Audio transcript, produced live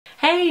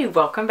Hey,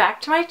 welcome back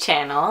to my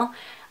channel.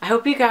 I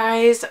hope you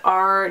guys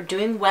are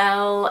doing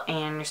well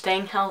and you're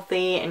staying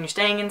healthy and you're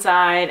staying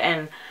inside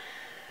and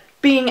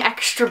being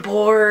extra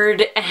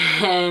bored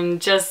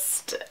and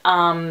just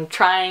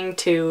trying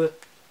to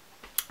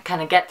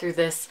kind of get through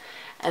this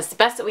as the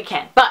best that we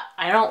can. But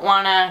I don't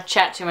want to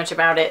chat too much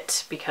about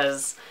it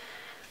because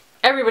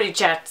everybody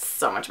chats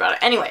so much about it.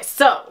 Anyway,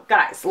 so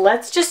guys,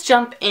 let's just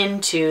jump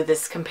into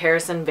this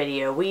comparison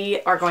video.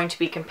 We are going to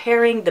be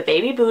comparing the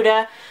Baby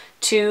Buddha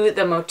to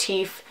the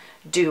Motif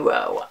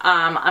Duo.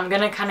 I'm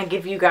going to kind of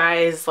give you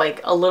guys like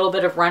a little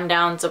bit of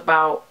rundowns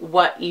about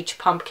what each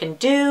pump can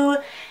do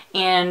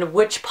and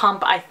which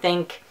pump I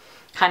think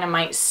kind of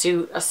might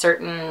suit a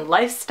certain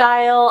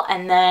lifestyle,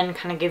 and then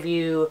kind of give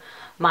you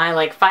my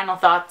like final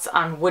thoughts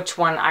on which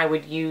one I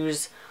would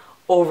use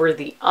over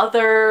the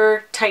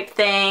other type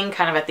thing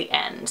kind of at the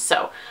end.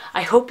 So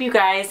I hope you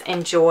guys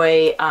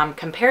enjoy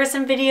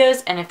comparison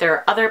videos, and if there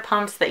are other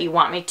pumps that you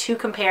want me to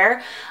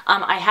compare,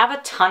 I have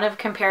a ton of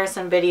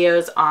comparison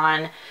videos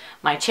on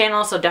my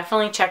channel, so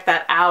definitely check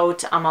that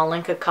out. I'll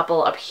link a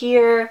couple up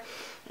here,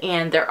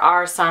 and there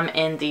are some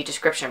in the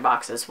description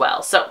box as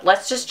well. So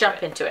let's just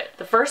jump into it.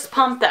 The first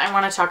pump that I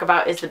want to talk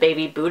about is the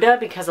Baby Buddha,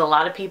 because a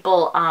lot of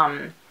people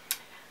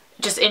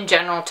just in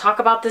general talk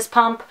about this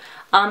pump.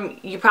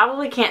 You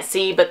probably can't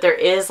see, but there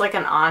is like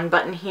an on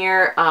button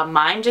here.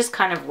 Mine just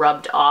kind of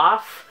rubbed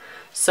off.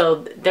 So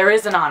there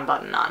is an on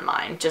button on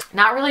mine. Just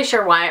not really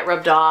sure why it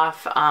rubbed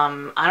off.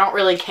 I don't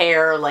really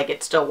care, like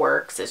it still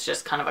works. It's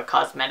just kind of a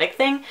cosmetic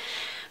thing.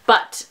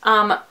 But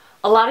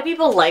a lot of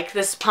people like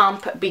this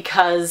pump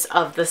because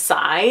of the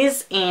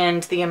size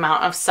and the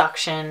amount of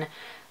suction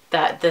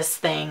that this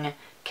thing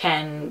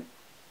can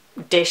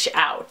dish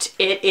out.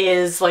 It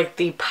is like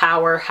the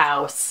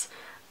powerhouse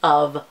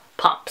of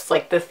pumps.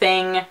 Like the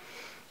thing,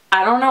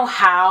 I don't know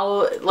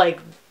how like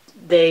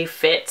they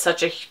fit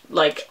such a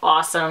like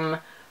awesome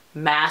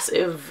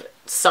massive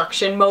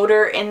suction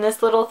motor in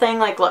this little thing.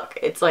 Like look,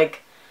 it's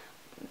like,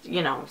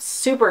 you know,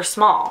 super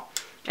small,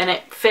 and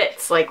it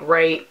fits like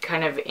right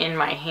kind of in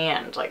my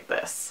hand like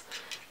this.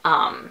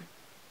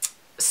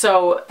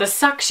 So the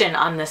suction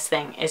on this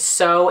thing is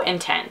so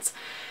intense.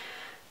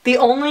 The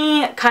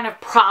only kind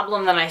of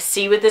problem that I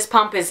see with this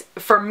pump is,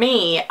 for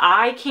me,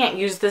 I can't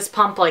use this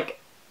pump like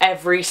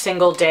every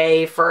single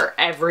day for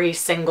every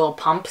single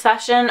pump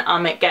session.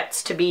 It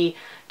gets to be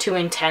too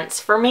intense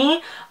for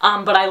me.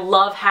 But I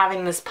love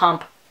having this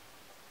pump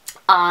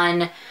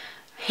on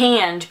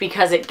hand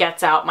because it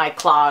gets out my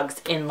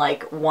clogs in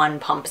like one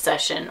pump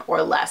session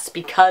or less,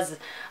 because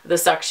the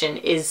suction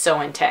is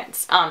so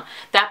intense.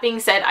 That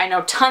being said, I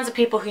know tons of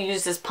people who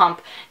use this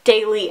pump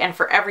daily and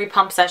for every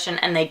pump session,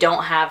 and they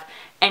don't have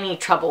any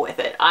trouble with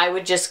it. I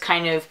would just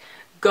kind of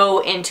go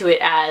into it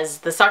as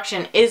the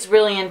suction is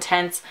really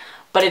intense,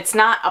 but it's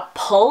not a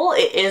pull,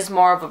 it is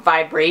more of a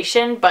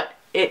vibration, but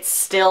it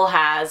still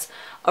has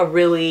a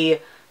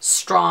really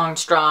strong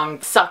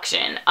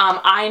suction.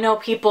 I know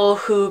people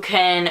who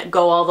can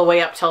go all the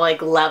way up to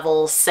like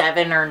level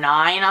 7 or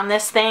 9 on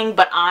this thing,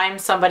 but I'm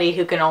somebody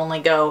who can only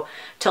go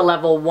to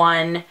level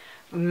 1,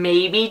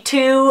 maybe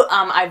 2.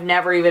 I've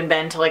never even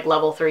been to like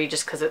level 3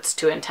 just because it's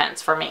too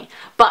intense for me.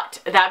 But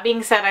that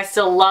being said, I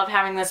still love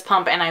having this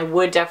pump, and I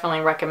would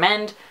definitely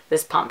recommend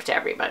this pump to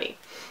everybody.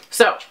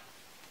 So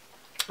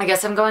I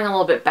guess I'm going a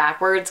little bit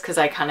backwards because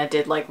I kind of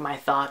did like my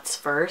thoughts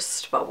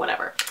first, but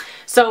whatever.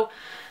 So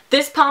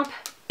this pump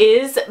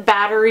is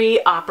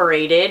battery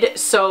operated,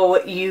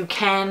 so you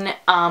can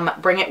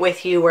bring it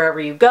with you wherever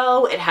you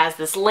go. It has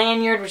this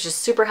lanyard, which is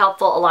super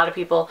helpful. A lot of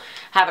people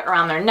have it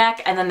around their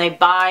neck, and then they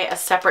buy a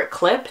separate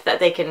clip that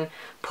they can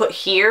put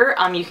here.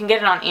 You can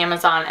get it on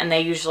Amazon, and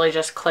they usually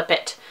just clip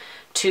it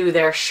to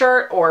their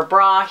shirt or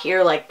bra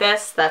here like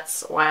this.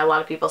 That's why a lot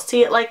of people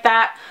see it like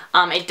that.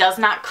 It does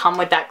not come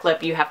with that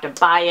clip. You have to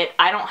buy it.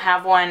 I don't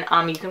have one.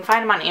 You can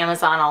find them on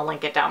Amazon. I'll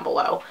link it down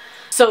below.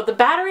 So the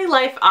battery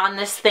life on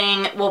this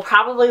thing will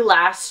probably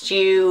last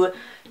you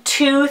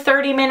 2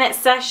 30-minute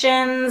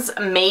sessions,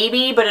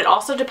 maybe, but it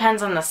also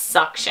depends on the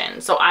suction.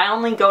 So I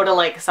only go to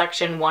like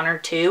suction 1 or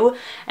 2,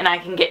 and I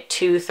can get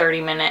 2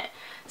 30-minute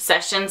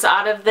sessions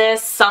out of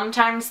this,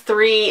 sometimes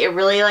 3. It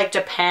really like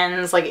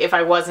depends, like if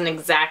I wasn't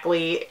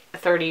exactly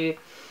 30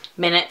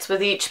 minutes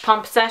with each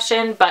pump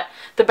session. But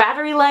the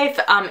battery life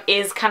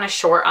is kind of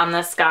short on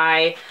this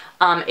guy.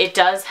 It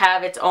does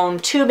have its own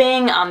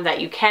tubing that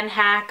you can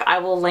hack. I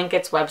will link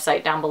its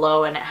website down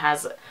below, and it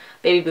has,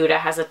 Baby Buddha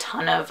has a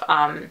ton of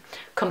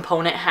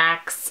component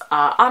hacks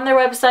on their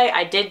website.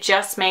 I did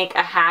just make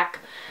a hack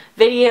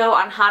video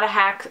on how to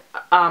hack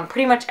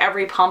pretty much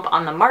every pump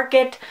on the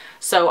market,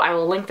 so I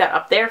will link that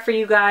up there for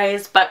you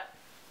guys. But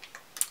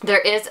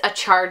there is a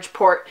charge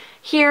port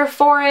here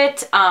for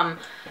it.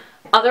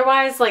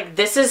 Otherwise, like,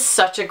 this is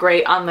such a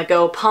great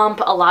on-the-go pump.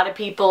 A lot of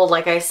people,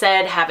 like I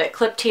said, have it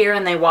clipped here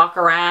and they walk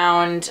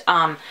around.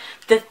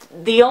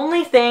 The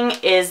only thing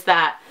is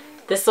that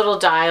this little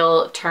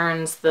dial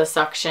turns the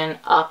suction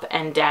up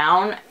and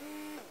down.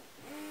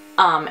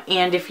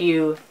 And if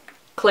you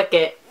click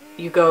it,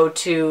 you go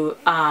to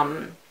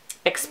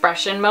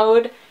expression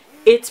mode,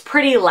 it's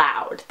pretty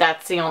loud.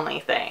 That's the only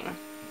thing.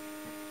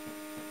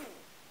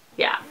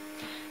 Yeah.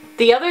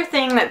 The other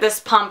thing that this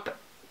pump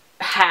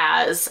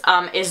has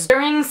is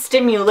during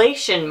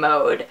stimulation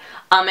mode,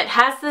 it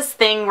has this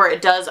thing where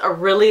it does a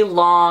really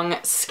long,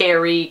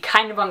 scary,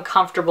 kind of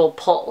uncomfortable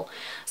pull.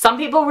 Some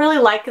people really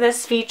like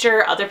this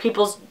feature, other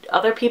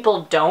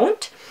people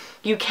don't.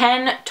 You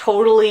can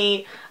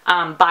totally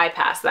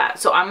bypass that.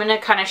 So I'm going to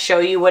kind of show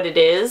you what it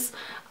is.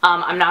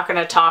 I'm not going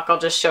to talk, I'll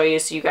just show you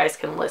so you guys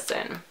can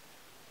listen.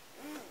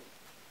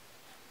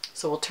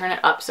 So we'll turn it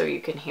up so you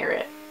can hear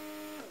it.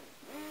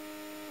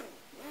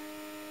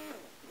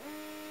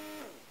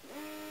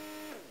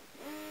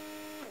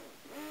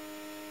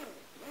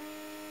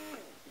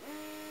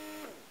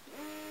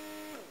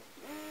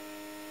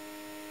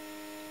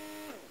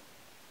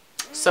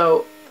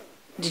 So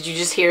did you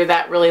just hear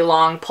that really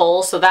long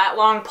pull? So that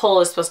long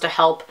pull is supposed to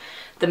help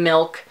the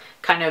milk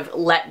kind of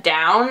let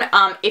down.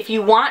 If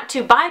you want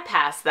to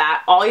bypass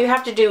that, all you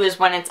have to do is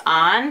when it's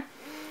on,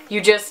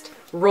 you just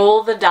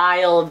roll the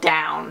dial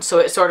down so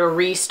it sort of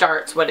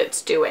restarts what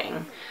it's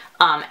doing.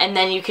 And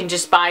then you can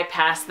just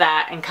bypass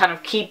that and kind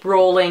of keep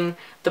rolling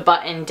the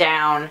button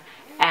down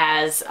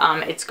as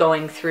it's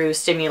going through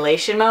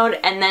stimulation mode.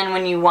 And then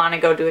when you want to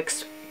go to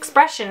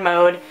expression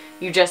mode,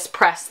 you just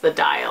press the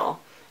dial.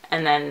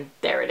 And then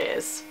there it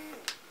is.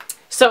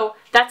 So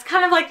that's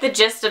kind of like the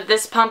gist of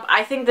this pump.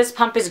 I think this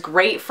pump is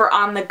great for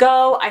on the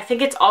go. I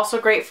think it's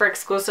also great for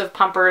exclusive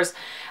pumpers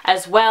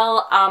as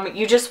well.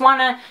 You just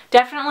want to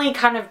definitely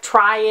kind of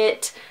try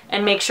it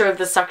and make sure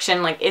the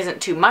suction like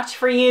isn't too much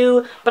for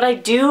you. But I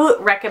do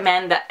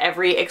recommend that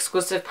every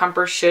exclusive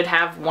pumper should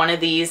have one of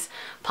these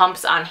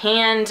pumps on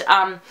hand.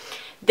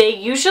 They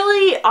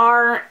usually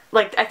are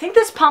like, I think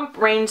this pump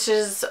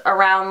ranges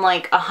around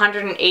like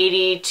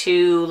 180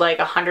 to like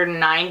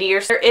 190 or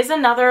so. There is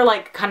another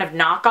like kind of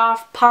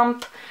knockoff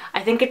pump.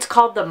 I think it's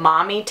called the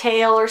Mommy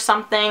Tail or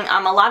something.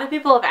 A lot of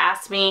people have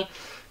asked me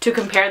to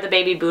compare the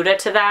Baby Buddha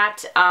to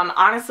that.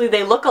 Honestly,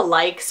 they look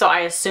alike, so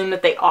I assume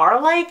that they are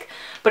alike,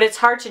 but it's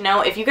hard to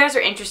know. If you guys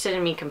are interested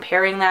in me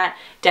comparing that,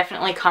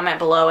 definitely comment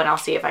below and I'll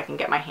see if I can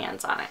get my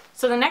hands on it.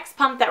 So the next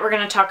pump that we're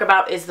going to talk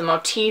about is the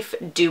Motif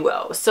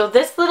Duo. So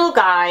this little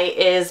guy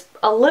is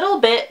a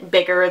little bit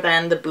bigger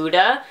than the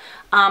Buddha,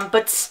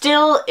 but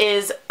still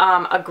is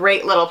a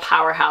great little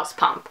powerhouse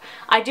pump.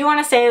 I do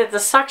want to say that the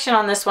suction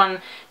on this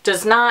one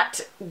does not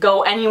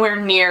go anywhere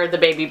near the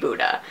Baby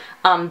Buddha.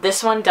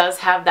 This one does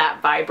have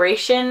that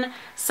vibration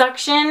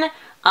suction,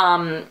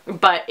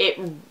 but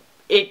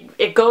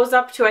it goes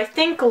up to, I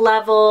think,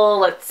 level,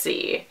 let's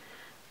see,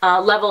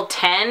 level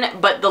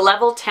 10, but the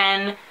level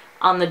 10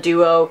 on the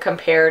Duo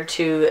compared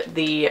to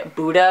the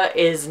Buddha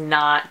is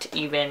not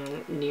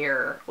even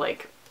near,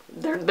 like,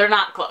 they're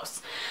not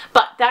close.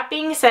 But that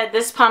being said,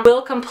 this pump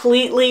will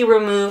completely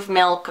remove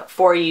milk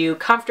for you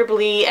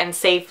comfortably and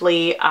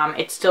safely.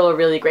 It's still a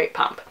really great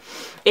pump.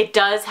 It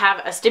does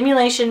have a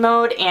stimulation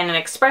mode and an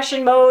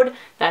expression mode.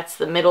 That's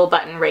the middle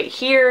button right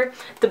here.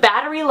 The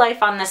battery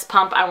life on this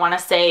pump, I want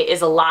to say,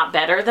 is a lot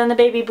better than the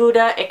Baby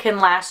Buddha. It can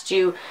last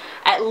you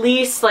at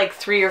least like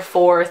 3 or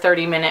 4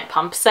 30-minute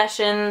pump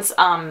sessions.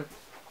 And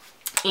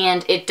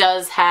it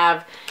does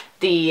have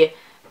the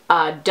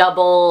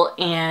double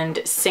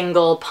and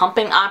single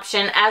pumping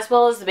option, as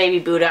well as the Baby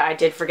Buddha. I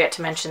did forget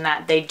to mention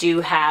that they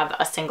do have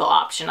a single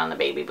option on the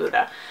Baby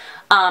Buddha.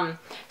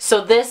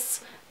 So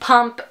this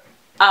pump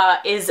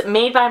is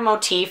made by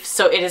Motif,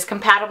 so it is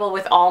compatible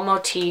with all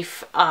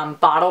Motif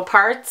bottle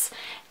parts,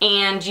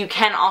 and you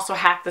can also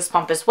hack this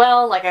pump as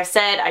well. Like I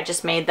said, I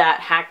just made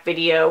that hack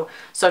video,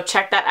 so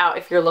check that out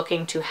if you're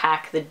looking to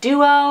hack the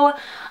Duo.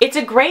 It's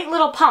a great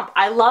little pump.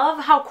 I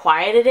love how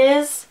quiet it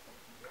is.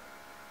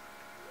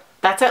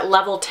 That's at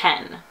level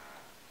 10.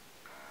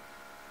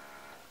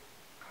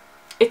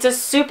 It's a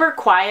super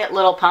quiet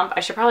little pump. I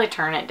should probably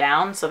turn it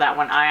down so that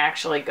when I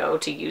actually go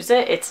to use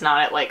it, it's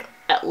not at like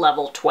at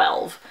level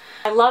 12.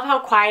 I love how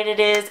quiet it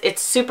is. It's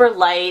super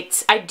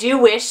light. I do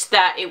wish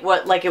that it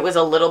was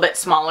a little bit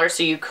smaller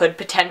so you could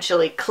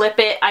potentially clip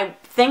it. I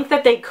think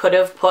that they could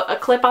have put a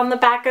clip on the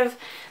back of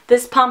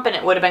this pump and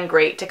it would have been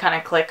great to kind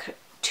of click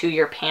to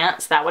your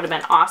pants. That would have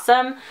been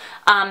awesome.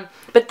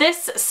 But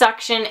this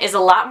suction is a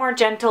lot more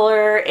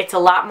gentler. It's a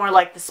lot more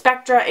like the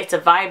Spectra. It's a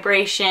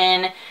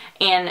vibration,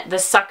 and the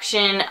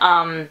suction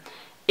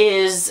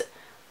is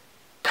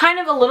kind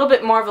of a little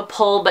bit more of a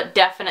pull, but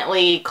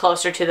definitely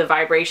closer to the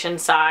vibration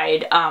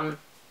side.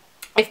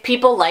 If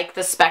people like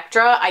the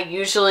Spectra,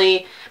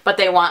 but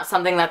they want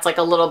something that's like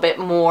a little bit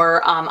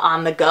more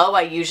on the go,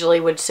 I usually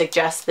would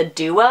suggest the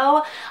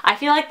Duo. I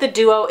feel like the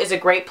Duo is a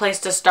great place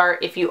to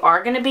start if you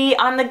are going to be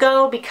on the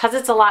go, because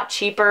it's a lot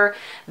cheaper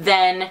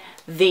than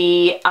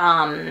the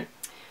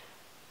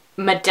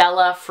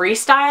Medela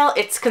Freestyle.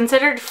 It's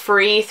considered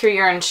free through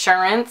your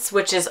insurance,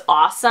 which is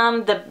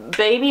awesome. The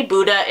Baby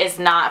Buddha is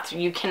not.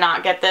 You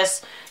cannot get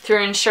this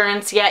through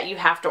insurance yet. You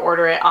have to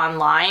order it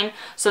online.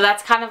 So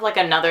that's kind of like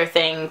another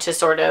thing to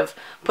sort of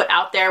put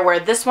out there, where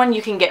this one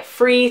you can get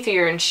free through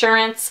your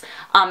insurance.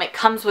 It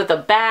comes with a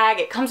bag.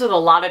 It comes with a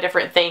lot of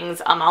different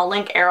things. I'll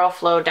link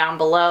Aeroflow down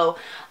below.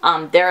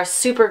 They're a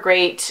super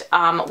great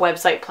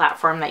website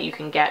platform that you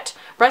can get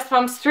breast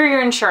pumps through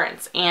your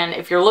insurance. And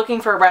if you're looking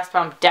for a breast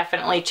pump,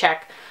 definitely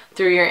check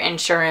through your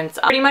insurance.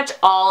 Pretty much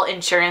all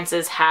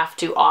insurances have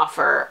to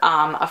offer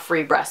a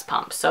free breast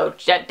pump. So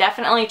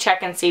definitely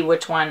check and see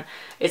which one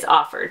is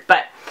offered.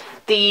 But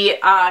the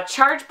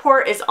charge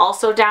port is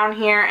also down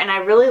here, and I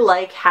really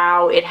like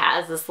how it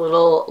has this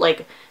little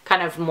like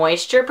kind of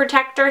moisture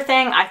protector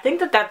thing. I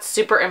think that that's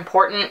super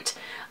important.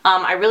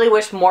 I really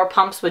wish more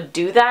pumps would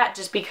do that,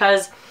 just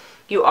because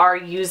you are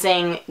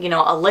using, you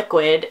know, a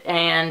liquid,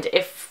 and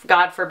if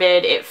God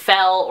forbid it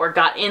fell or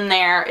got in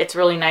there, it's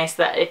really nice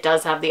that it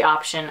does have the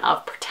option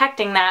of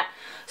protecting that,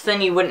 so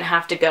then you wouldn't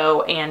have to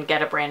go and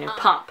get a brand new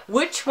pump.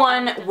 Which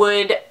one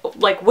would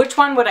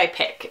I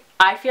pick?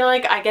 I feel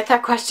like I get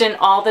that question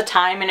all the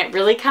time, and it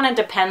really kind of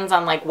depends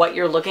on like what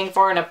you're looking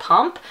for in a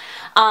pump.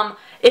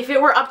 If it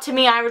were up to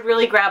me, I would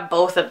really grab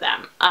both of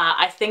them.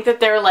 I think that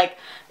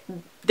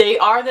they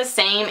are the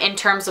same in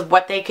terms of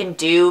what they can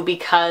do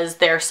because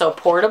they're so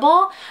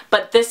portable,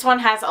 but this one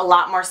has a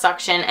lot more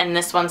suction and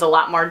this one's a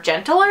lot more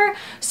gentler.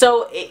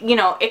 So, you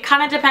know, it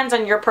kind of depends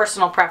on your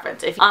personal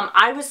preference. If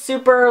I was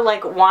super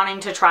like wanting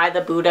to try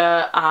the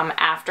Buddha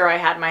after I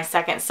had my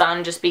second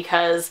son, just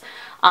because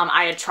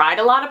I had tried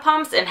a lot of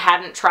pumps and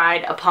hadn't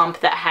tried a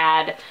pump that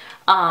had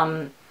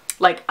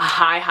like a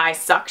high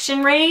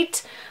suction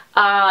rate.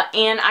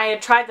 And I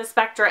had tried the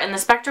Spectra, and the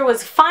Spectra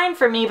was fine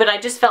for me, but I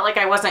just felt like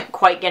I wasn't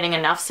quite getting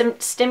enough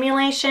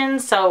stimulation.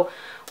 So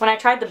when I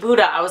tried the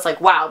Buddha, I was like,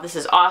 wow, this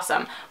is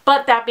awesome.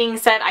 But that being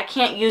said, I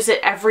can't use it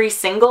every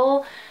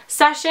single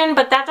session,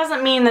 but that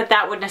doesn't mean that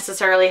that would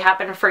necessarily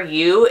happen for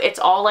you. It's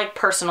all like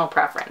personal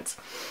preference.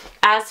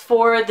 As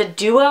for the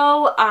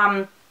Duo,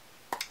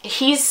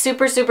 he's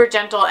super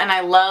gentle, and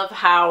I love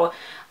how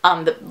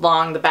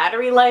long the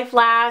battery life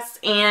lasts,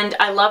 and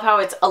I love how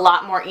it's a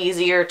lot more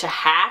easier to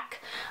hack.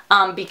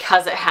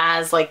 Because it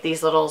has like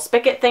these little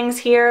spigot things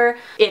here.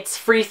 It's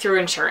free through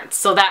insurance.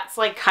 So that's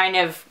like kind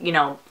of, you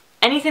know,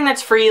 anything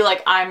that's free,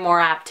 like I'm more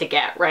apt to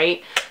get,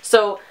 right?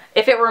 So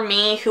if it were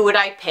me, who would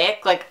I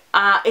pick? Like,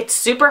 it's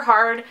super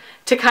hard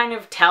to kind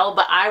of tell,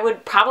 but I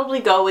would probably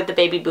go with the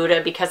Baby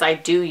Buddha because I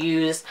do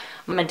use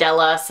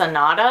Medela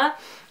Sonata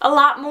a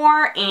lot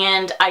more,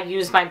 and I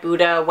use my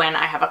Buddha when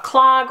I have a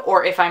clog,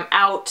 or if I'm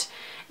out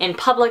in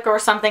public or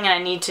something and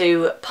I need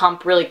to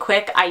pump really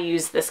quick, I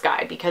use this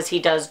guy because he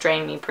does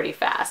drain me pretty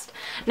fast.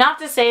 Not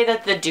to say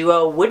that the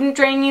Duo wouldn't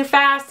drain you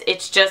fast,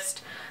 it's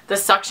just the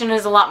suction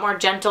is a lot more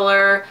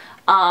gentler,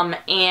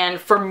 and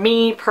for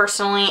me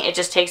personally it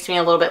just takes me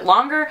a little bit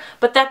longer,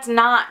 but that's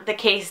not the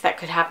case that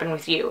could happen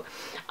with you.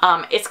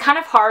 It's kind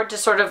of hard to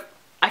sort of,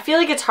 I feel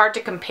like it's hard to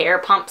compare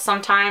pumps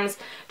sometimes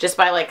just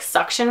by like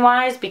suction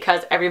wise,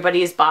 because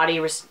everybody's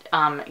body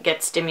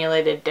gets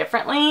stimulated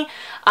differently.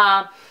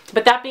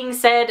 But that being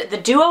said, the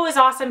Duo is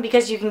awesome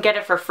because you can get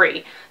it for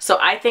free. So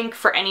I think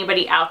for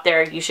anybody out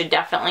there, you should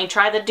definitely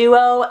try the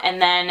Duo,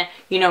 and then,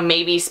 you know,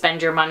 maybe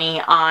spend your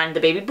money on the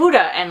Baby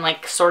Buddha and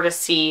like sort of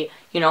see,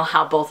 you know,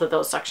 how both of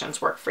those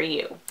suctions work for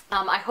you.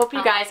 I hope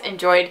you guys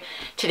enjoyed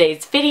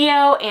today's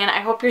video, and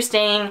I hope you're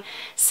staying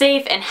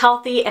safe and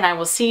healthy, and I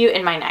will see you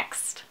in my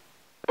next.